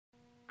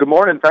Good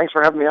morning. Thanks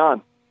for having me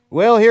on.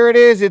 Well, here it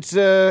is. Is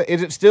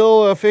it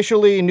still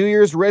officially New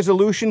Year's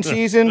resolution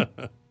season?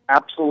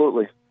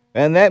 Absolutely.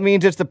 And that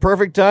means it's the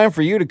perfect time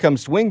for you to come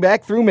swing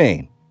back through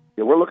Maine.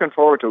 Yeah, we're looking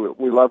forward to it.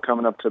 We love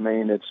coming up to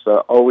Maine. It's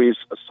always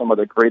some of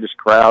the greatest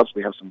crowds.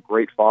 We have some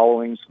great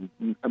followings,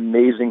 some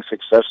amazing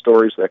success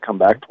stories that come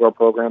back to our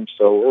program.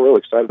 So we're really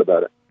excited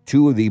about it.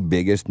 Two of the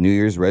biggest New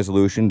Year's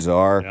resolutions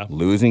are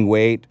losing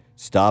weight,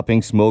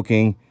 stopping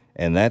smoking,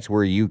 and that's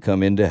where you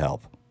come in to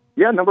help.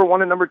 Yeah, number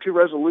 1 and number 2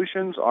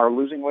 resolutions are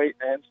losing weight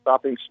and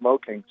stopping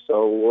smoking.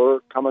 So we're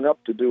coming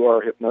up to do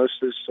our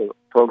hypnosis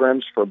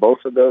programs for both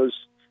of those,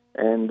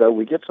 and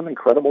we get some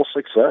incredible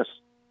success.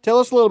 Tell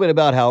us a little bit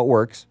about how it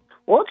works.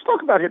 Well, let's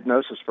talk about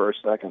hypnosis for a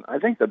second. I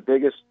think the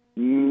biggest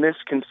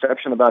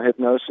misconception about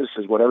hypnosis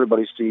is what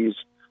everybody sees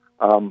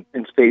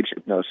in stage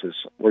hypnosis,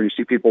 where you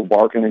see people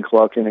barking and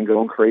clucking and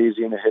going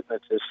crazy, and the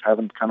hypnotist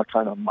having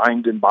kind of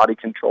mind and body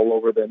control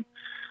over them.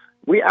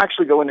 We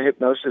actually go into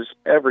hypnosis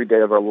every day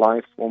of our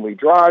life. When we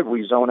drive,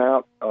 we zone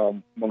out.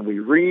 When we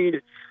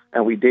read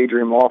and we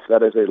daydream off,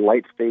 that is a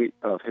light state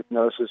of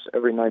hypnosis.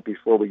 Every night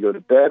before we go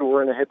to bed,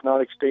 we're in a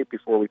hypnotic state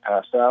before we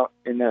pass out,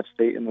 in that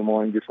state in the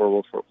morning before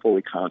we're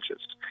fully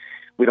conscious.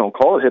 We don't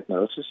call it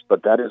hypnosis,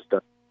 but that is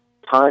the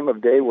time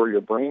of day where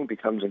your brain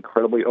becomes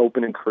incredibly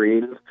open and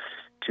creative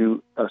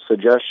to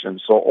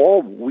suggestions. So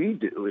all we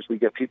do is we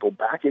get people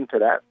back into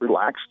that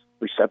relaxed,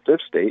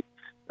 receptive state,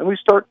 and we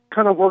start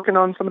kind of working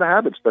on some of the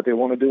habits that they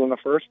want to do in the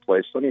first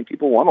place. I mean,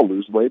 people want to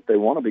lose weight. They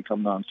want to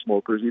become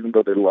non-smokers, even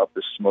though they love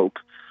to smoke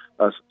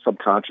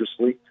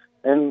subconsciously.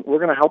 And we're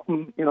going to help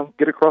them,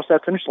 get across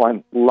that finish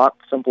line a lot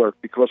simpler,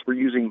 because we're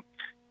using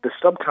the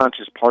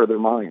subconscious part of their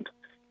mind,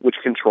 which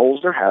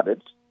controls their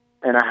habits.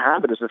 And a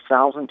habit is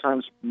 1,000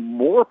 times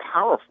more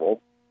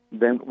powerful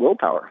than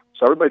willpower.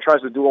 So everybody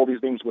tries to do all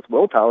these things with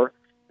willpower,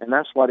 and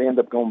that's why they end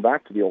up going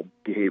back to the old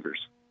behaviors.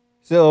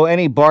 So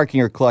any barking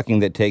or clucking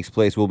that takes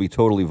place will be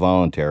totally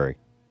voluntary.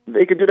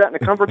 They can do that in the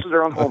comforts of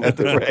their own home.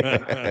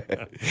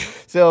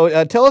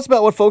 So tell us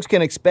about what folks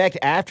can expect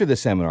after the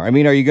seminar. I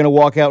mean, are you going to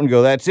walk out and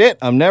go, that's it,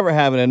 I'm never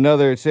having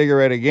another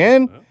cigarette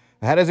again?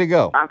 How does it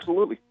go?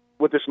 Absolutely.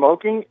 With the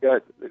smoking,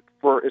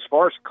 for as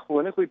far as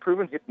clinically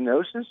proven,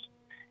 hypnosis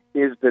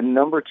is the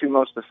number 2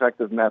 most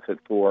effective method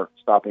for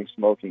stopping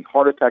smoking.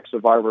 Heart attack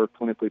survivor,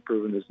 clinically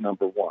proven, is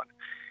number 1.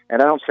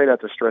 And I don't say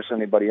that to stress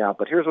anybody out,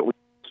 but here's what we do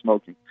with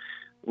smoking.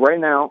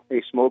 Right now,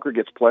 a smoker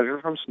gets pleasure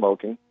from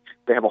smoking.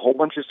 They have a whole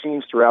bunch of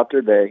scenes throughout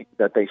their day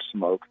that they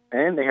smoke,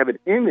 and they have an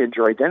image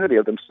or identity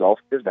of themselves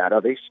as that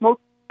of a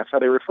smoker. That's how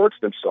they refer to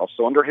themselves.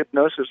 So under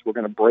hypnosis, we're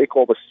going to break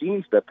all the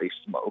scenes that they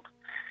smoke.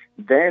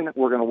 Then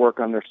we're going to work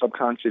on their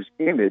subconscious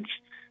image,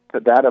 to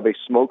that of a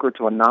smoker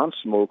to a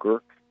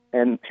non-smoker.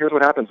 And here's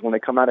what happens when they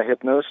come out of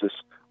hypnosis.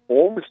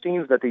 All the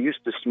scenes that they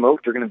used to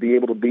smoke, they're going to be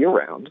able to be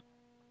around,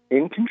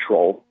 in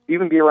control,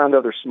 even be around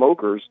other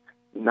smokers,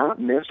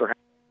 not miss or have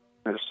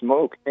to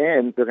smoke,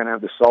 and they're going to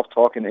have the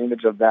self-talk and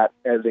image of that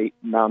as a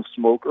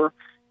non-smoker.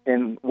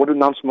 And what do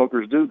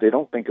non-smokers do? They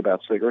don't think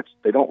about cigarettes.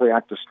 They don't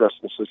react to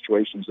stressful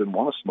situations and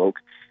want to smoke.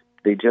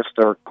 They just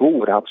are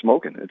cool without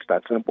smoking. It's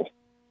that simple.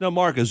 Now,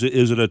 Mark, is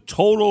it a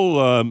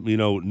total,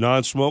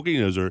 non-smoking?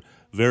 Is there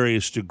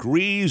various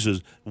degrees?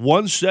 Is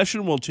one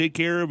session will take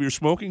care of your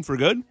smoking for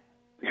good?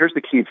 Here's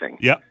the key thing.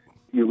 Yeah.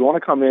 You want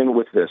to come in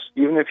with this,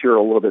 even if you're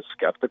a little bit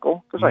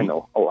skeptical, because I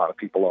know a lot of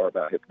people are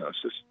about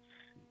hypnosis.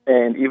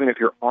 And even if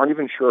you aren't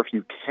even sure if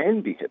you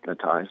can be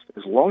hypnotized,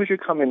 as long as you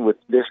come in with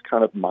this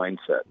kind of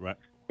mindset, right.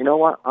 You know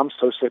what? I'm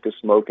so sick of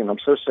smoking. I'm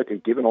so sick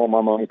of giving all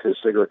my money to the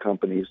cigarette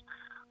companies.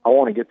 I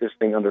want to get this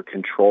thing under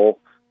control.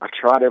 I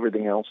tried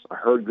everything else. I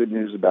heard good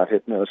news about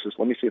hypnosis.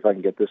 Let me see if I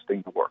can get this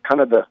thing to work.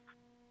 Kind of the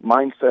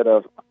mindset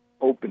of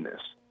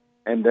openness.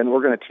 And then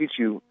we're going to teach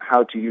you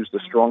how to use the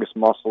strongest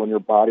muscle in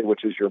your body,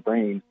 which is your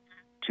brain,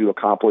 to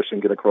accomplish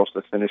and get across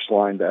the finish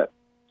line. That's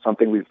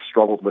something we've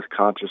struggled with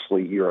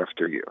consciously year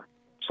after year.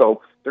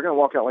 So they're going to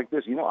walk out like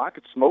this. I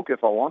could smoke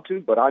if I want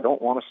to, but I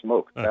don't want to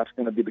smoke. That's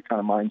going to be the kind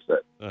of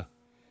mindset.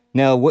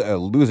 Now,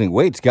 losing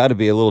weight's got to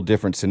be a little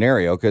different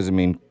scenario, because,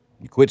 you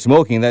quit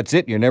smoking, that's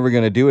it. You're never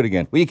going to do it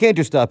again. Well, you can't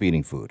just stop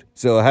eating food.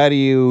 So how do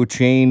you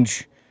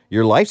change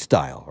your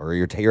lifestyle or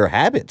your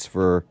habits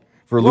for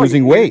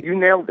losing weight? You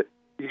nailed it.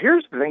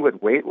 Here's the thing with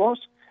weight loss.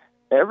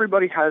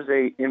 Everybody has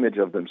a image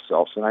of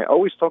themselves, and I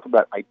always talk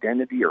about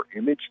identity or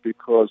image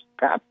because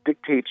that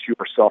dictates your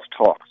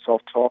self-talk.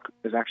 Self-talk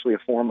is actually a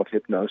form of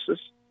hypnosis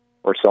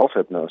or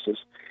self-hypnosis.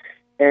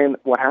 And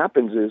what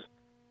happens is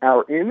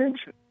our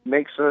image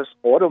makes us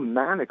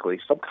automatically,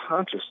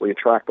 subconsciously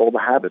attract all the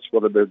habits,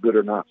 whether they're good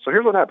or not. So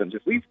here's what happens.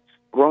 If we've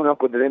grown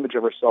up with an image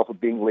of ourselves of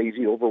being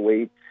lazy,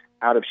 overweight,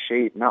 out of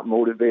shape, not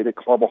motivated,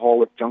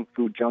 carboholic, junk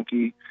food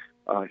junkie,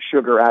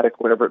 sugar addict,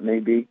 whatever it may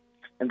be,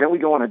 and then we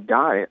go on a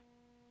diet,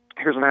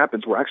 here's what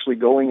happens. We're actually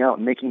going out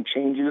and making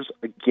changes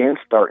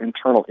against our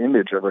internal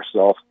image of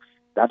ourselves.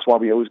 That's why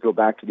we always go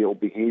back to the old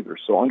behavior.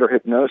 So under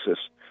hypnosis,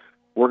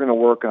 we're going to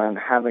work on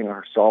having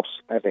ourselves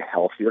as a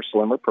healthier,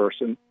 slimmer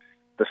person.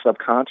 The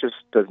subconscious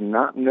does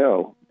not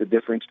know the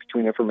difference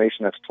between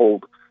information that's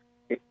told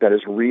that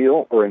is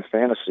real or in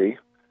fantasy.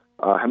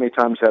 How many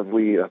times have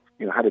we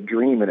had a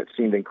dream and it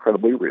seemed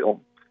incredibly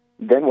real?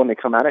 Then when they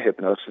come out of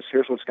hypnosis,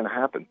 here's what's going to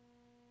happen.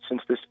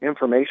 Since this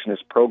information is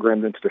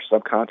programmed into their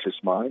subconscious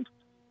mind,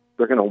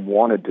 they're going to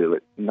want to do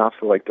it, not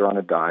feel like they're on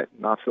a diet,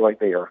 not feel like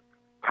they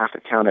have to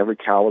count every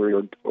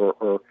calorie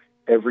or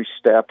every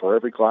step or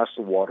every glass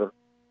of water.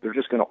 They're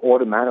just going to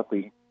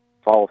automatically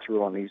follow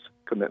through on these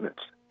commitments.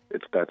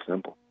 It's that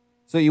simple.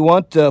 So you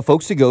want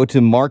folks to go to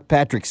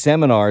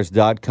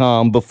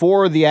markpatrickseminars.com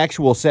before the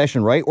actual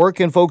session, right? Or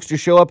can folks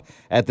just show up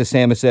at the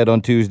Samoset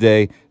on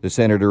Tuesday, the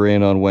Senator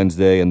Inn on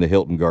Wednesday, and the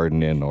Hilton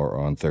Garden Inn or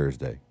on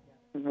Thursday?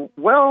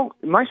 Well,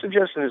 my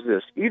suggestion is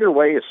this. Either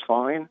way is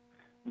fine,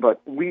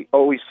 but we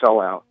always sell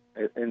out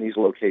in these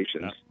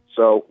locations. Yeah.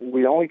 So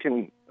we only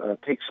can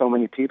take so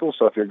many people.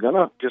 So if you're going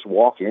to just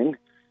walk in,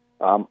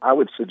 I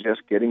would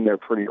suggest getting there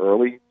pretty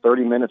early,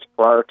 30 minutes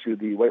prior to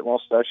the weight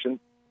loss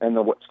session. And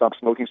the Stop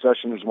Smoking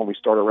session is when we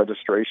start our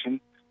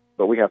registration.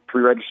 But we have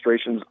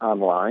pre-registrations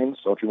online.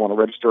 So if you want to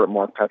register at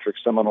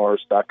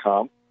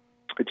markpatrickseminars.com,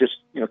 it just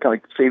kind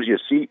of saves you a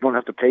seat. You don't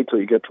have to pay till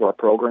you get to our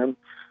program.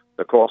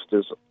 The cost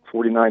is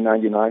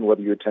 $49.99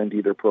 whether you attend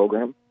either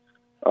program.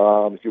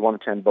 If you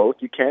want to attend both,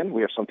 you can. We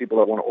have some people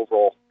that want an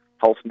overall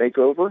health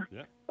makeover.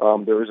 Yeah.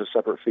 There is a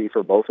separate fee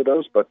for both of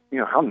those. But,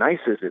 how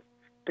nice is it?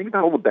 Think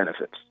about all the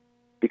benefits.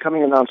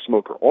 Becoming a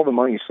non-smoker, all the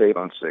money you save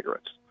on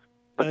cigarettes.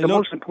 But the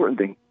most important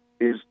thing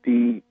is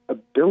the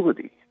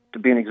ability to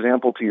be an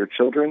example to your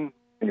children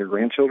and your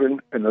grandchildren,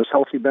 and those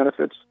healthy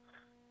benefits,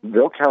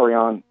 they'll carry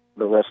on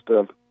the rest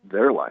of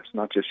their lives,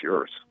 not just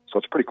yours. So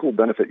it's a pretty cool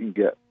benefit you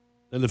get.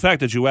 And the fact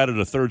that you added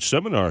a third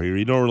seminar here,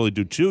 you don't really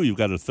do two, you've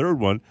got a third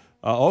one,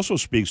 also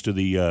speaks to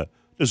the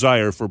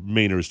desire for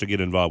Mainers to get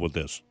involved with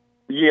this.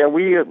 Yeah,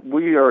 we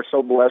are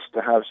so blessed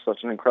to have such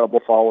an incredible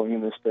following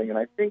in this thing, and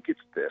I think it's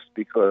this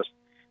because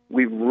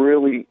we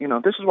really,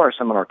 this is why our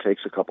seminar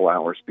takes a couple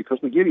hours, because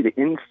we give you the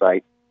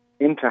insight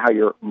into how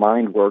your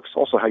mind works,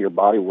 also how your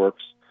body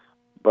works,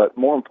 but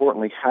more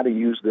importantly, how to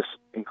use this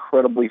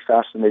incredibly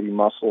fascinating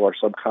muscle, our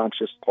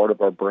subconscious part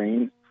of our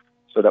brain,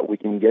 so that we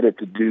can get it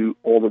to do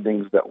all the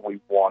things that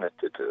we want it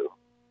to do,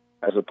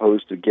 as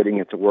opposed to getting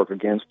it to work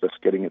against us,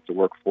 getting it to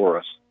work for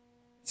us.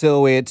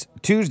 So it's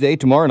Tuesday,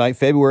 tomorrow night,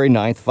 February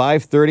 9th,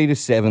 5:30 to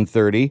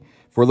 7:30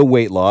 for the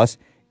weight loss,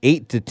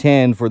 8 to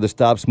 10 for the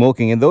stop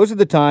smoking. And those are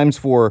the times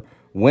for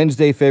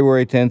Wednesday,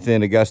 February 10th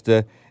in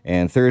Augusta,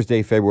 and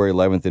Thursday, February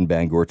 11th in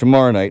Bangor.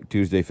 Tomorrow night,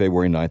 Tuesday,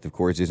 February 9th, of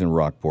course, is in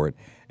Rockport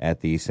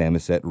at the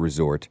Samoset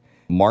Resort.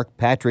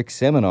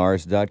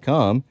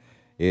 MarkPatrickSeminars.com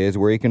is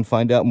where you can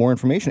find out more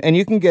information. And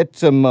you can get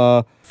some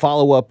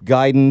follow-up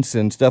guidance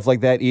and stuff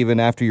like that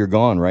even after you're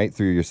gone, right,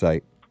 through your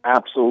site?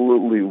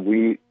 Absolutely.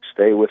 We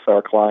stay with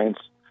our clients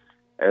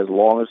as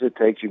long as it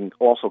takes. You can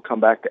also come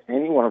back to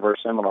any one of our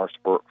seminars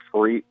for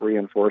free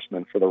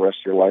reinforcement for the rest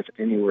of your life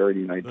anywhere in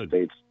the United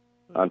States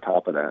on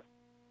top of that.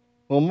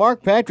 Well,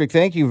 Mark Patrick,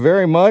 thank you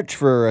very much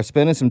for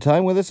spending some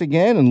time with us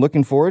again, and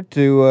looking forward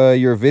to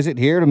your visit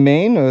here to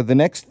Maine the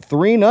next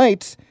 3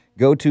 nights.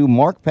 Go to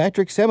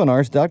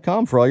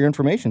markpatrickseminars.com for all your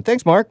information.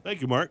 Thanks, Mark.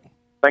 Thank you, Mark.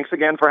 Thanks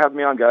again for having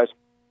me on, guys.